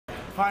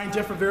Hi, I'm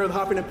Jeff Rivera of the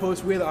Huffington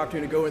Post. We had the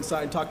opportunity to go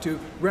inside and talk to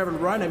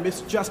Rev Run and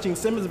Miss Justine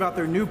Simmons about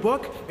their new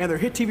book and their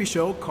hit TV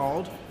show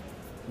called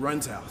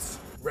Run's House.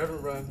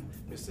 Rev Run,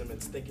 Miss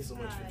Simmons, thank you so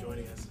much for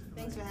joining us.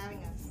 Thanks for having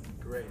us.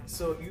 Great.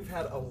 So you've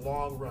had a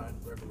long run,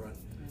 Rev Run.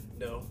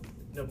 No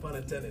pun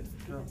intended.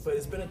 No. But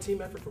it's been a team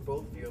effort for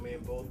both of you. I mean,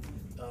 both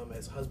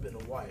as husband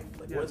and wife.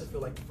 Like, Yes. what does it feel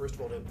like, first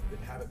of all, to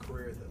have a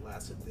career that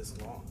lasted this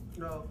long?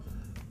 No,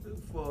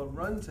 for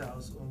Run's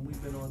House,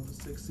 we've been on for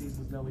 6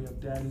 seasons now. We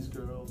have Daddy's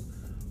Girls,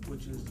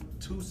 which is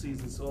 2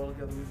 seasons. So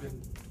altogether, we've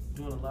been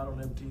doing a lot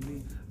on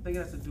MTV. I think it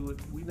has to do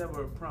with, we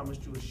never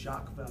promised you a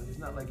shock value. It's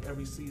not like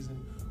every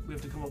season we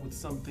have to come up with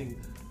something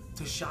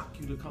to shock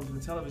you to come to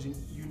the television.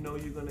 You know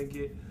you're gonna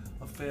get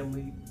a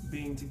family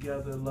being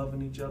together,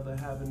 loving each other,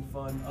 having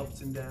fun,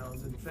 ups and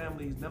downs, and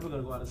family is never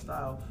gonna go out of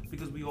style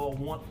because we all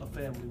want a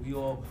family. We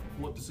all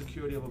want the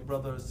security of a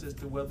brother or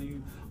sister, whether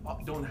you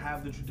don't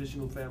have the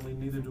traditional family,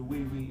 neither do we.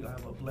 We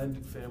have a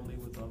blended family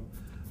with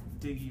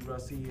Diggy,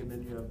 Russie, and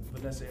then you have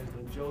Vanessa, Angela,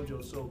 and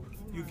JoJo. So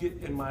you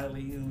get, and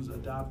Miley, who's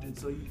adopted.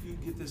 So you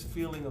get this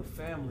feeling of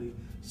family.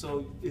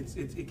 So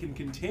it can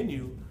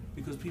continue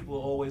because people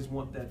always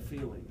want that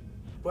feeling.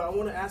 But I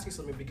want to ask you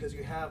something because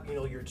you have,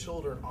 your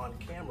children on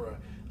camera.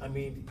 I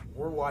mean,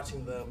 we're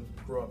watching them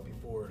grow up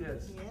before,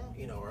 Yes.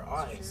 Yeah. Our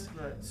eyes.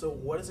 True. Right. So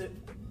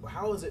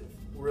how is it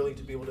really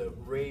to be able to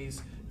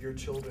raise your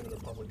children in the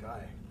public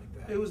eye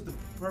like that? It was the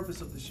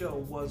purpose of the show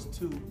was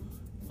to,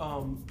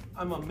 I'm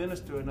a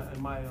minister and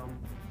my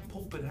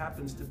pulpit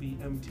happens to be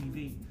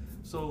MTV.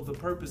 So the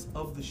purpose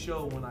of the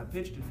show when I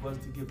pitched it was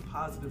to give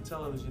positive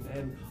television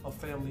and a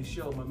family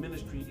show. My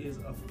ministry is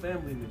a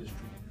family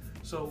ministry.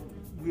 So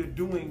we're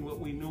doing what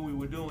we knew we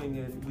were doing,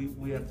 and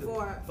we have to.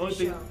 Before the only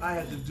the thing show. I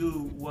had to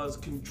do was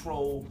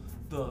control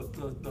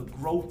the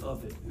growth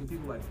of it. And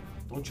people were like,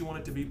 don't you want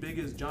it to be big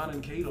as John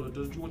and Kate, or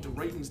don't you want the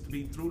ratings to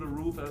be through the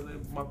roof?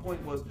 My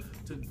point was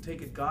to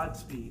take it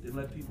Godspeed and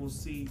let people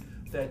see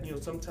that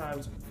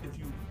sometimes if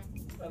you.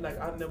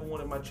 Like, I never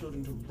wanted my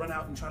children to run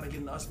out and try to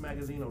get in Us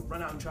magazine or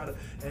run out and try to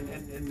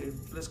and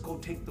let's go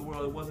take the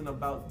world. It wasn't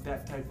about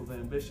that type of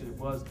ambition. It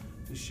was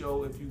to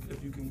show if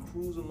you can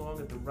cruise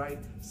along at the right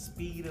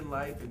speed in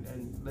life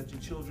and let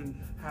your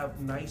children have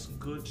nice,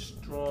 good,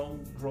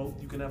 strong growth.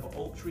 You can have an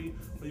oak tree,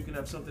 or you can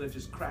have something that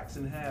just cracks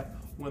in half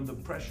when the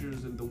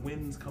pressures and the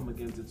winds come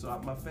against it.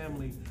 So my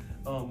family,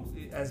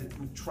 as it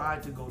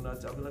tried to go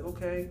nuts, I'll be like,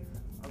 okay,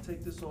 I'll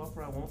take this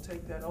offer, I won't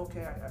take that,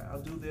 okay,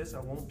 I'll do this, I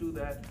won't do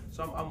that.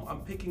 So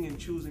I'm picking and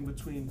choosing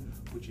between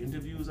which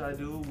interviews I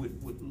do,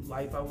 what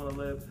life I want to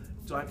live,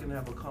 so I can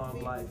have a calm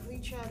life. We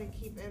try to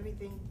keep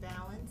everything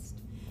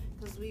balanced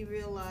because we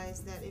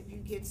realize that if you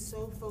get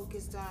so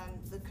focused on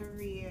the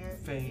career,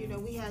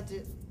 Fame. We had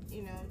to,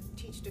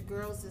 teach the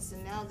girls this,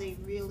 and now they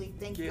really,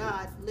 thank Get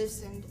God,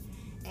 listened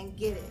and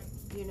get it.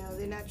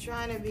 They're not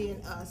trying to be in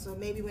Us, or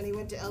maybe when they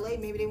went to LA,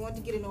 maybe they want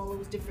to get in all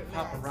those different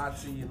masks.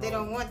 Paparazzi and They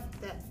all. don't want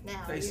that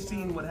now. They've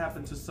seen what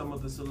happened to some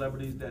of the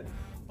celebrities that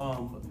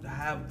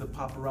have the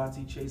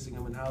paparazzi chasing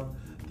them and how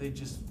they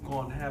just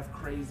gone half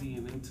crazy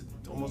and into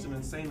almost an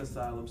insane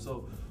asylum.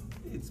 So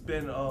it's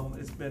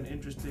been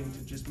interesting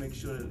to just make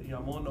sure that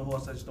I'm on the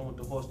horse. I just don't want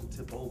the horse to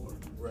tip over.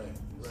 Right.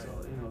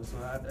 So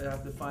I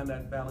have to find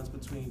that balance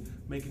between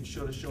making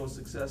sure the show is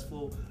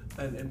successful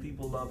and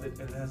people love it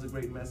and it has a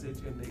great message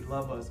and they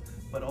love us,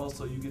 but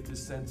also you get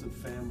this sense of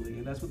family,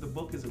 and that's what the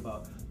book is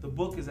about. The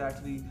book is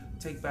actually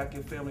Take Back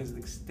Your Family as an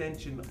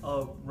extension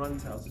of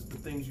Run's House. It's the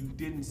things you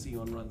didn't see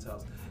on Run's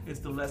House. It's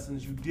the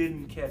lessons you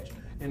didn't catch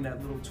in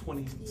that little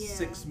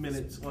 26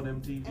 minutes on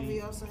MTV. And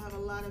we also have a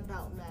lot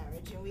about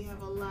marriage, and we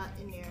have a lot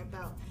in there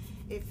about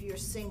if you're a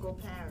single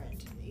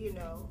parent,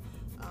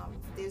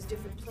 there's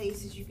different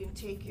places you can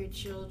take your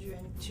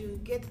children to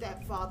get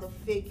that father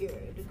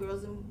figure, the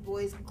Girls and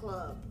Boys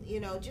Club,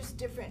 just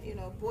different,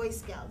 Boy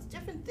Scouts,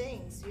 different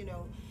things,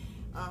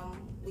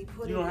 we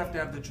put You don't have to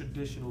have the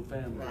traditional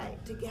family.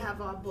 Right, to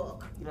have our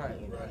book. Right.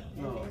 And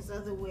No. there's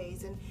other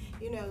ways. And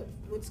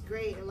what's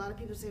great, a lot of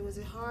people say, was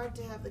it hard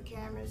to have the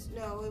cameras?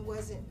 No, it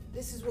wasn't.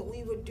 This is what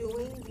we were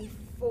doing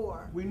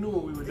before. We knew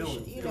what we were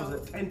doing. You It know,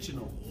 was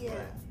intentional.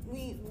 Yeah,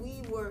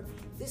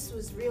 this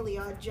was really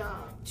our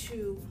job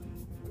to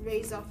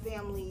raise our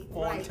family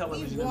On right.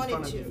 television We in wanted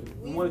front of to. you.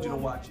 We wanted you to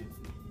watch it.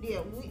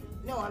 Yeah,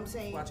 I'm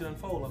saying. Watch it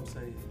unfold, I'm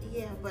saying.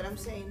 Yeah, but I'm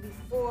saying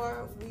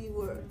before we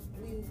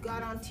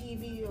got on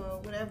TV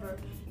or whatever,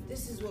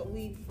 this is what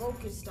we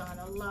focused on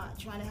a lot,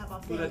 trying to have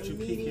our family let you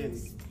peek in.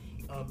 meetings.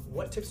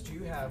 What tips do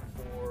you have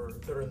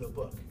that are in the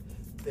book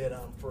that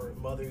for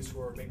mothers who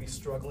are maybe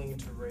struggling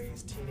to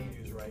raise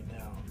teenagers right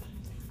now?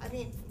 I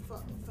mean, for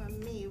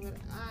me, what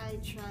I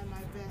try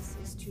my best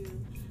is to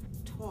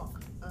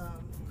talk,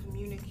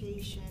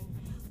 communication.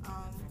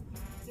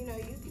 You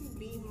can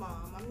be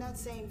mom. I'm not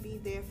saying be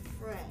their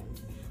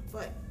friend,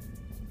 but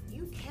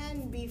you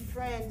can be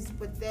friends,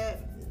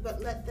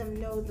 but let them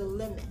know the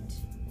limit.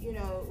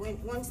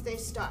 Once they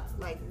start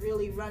like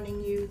really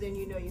running you, then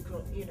you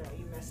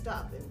messed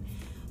up.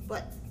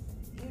 But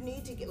you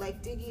need to get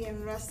like Diggy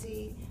and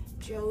Russie,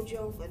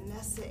 JoJo,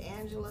 Vanessa,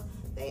 Angela.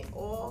 they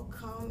all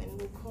come and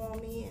will call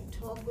me and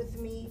talk with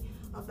me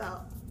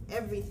about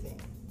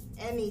everything,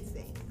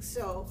 anything.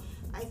 So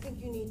I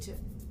think you need to,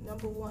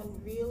 number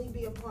one, really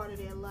be a part of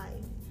their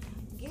life.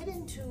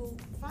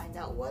 Find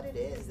out what it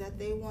is that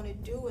they want to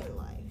do in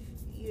life.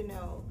 You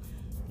know,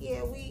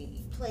 yeah,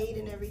 we played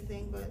and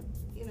everything, but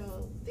you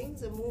know,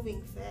 things are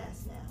moving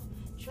fast now.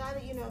 Try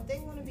to, you know, if they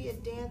want to be a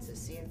dancer,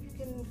 see if you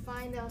can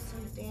find out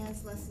some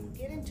dance lessons.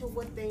 Get into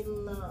what they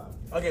love.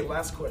 Okay,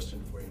 last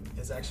question for you.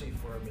 It's actually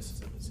for Mrs.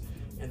 Simmons.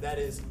 And that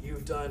is,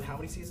 you've done how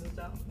many seasons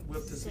now? We're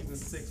up to season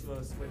 6, we're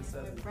playing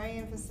 7. We're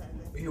praying for 7.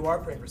 You are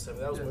praying for 7.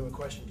 That was my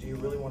question. Do you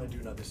really want to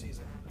do another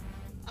season?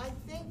 I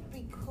think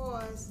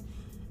because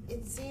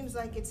it seems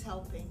like it's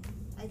helping.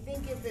 I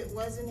think if it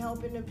wasn't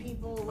helping the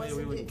people,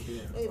 we wouldn't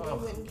care. We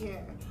wouldn't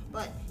care.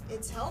 But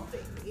it's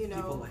helping, you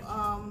know.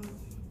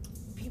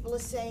 People are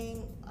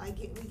saying,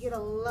 we get a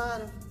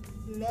lot of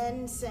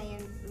men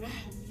saying,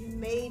 you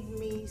make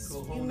me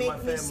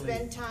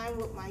spend time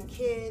with my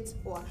kids,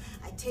 or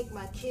I take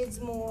my kids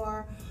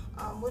more.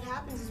 What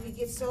happens is we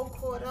get so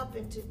caught up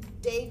into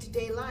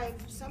day-to-day life,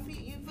 some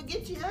people, you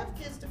forget you have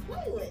kids to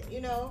play with,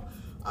 you know.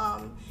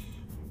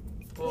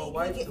 Or a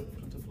wife to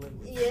play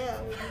with.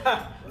 Yeah.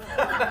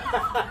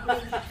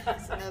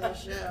 It's another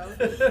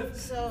show.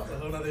 So, a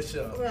whole other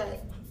show.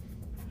 Right.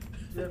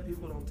 Yeah,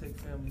 people don't take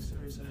family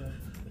serious enough.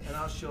 And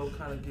our show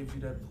kind of gives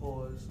you that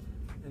pause,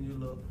 and you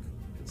look,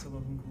 and some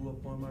of them grew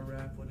up on my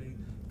rap, or they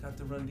got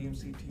the Run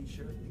DMC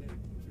t-shirt, and they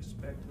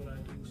respect what I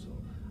do. So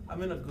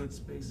I'm in a good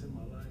space in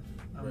my life.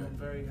 I'm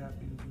very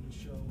happy to do the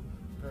show,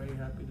 very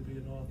happy to be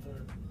an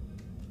author.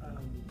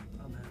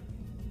 I'm happy.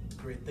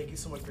 Great. Thank you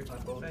so much for your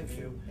time, both of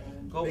you.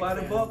 Go buy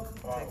the book,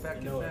 Take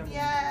Back Your Family.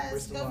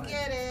 Yes, go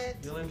get it.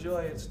 You'll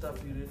enjoy it,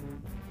 stuff you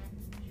didn't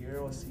hear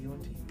or see on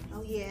TV.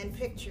 Oh yeah, and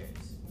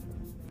pictures.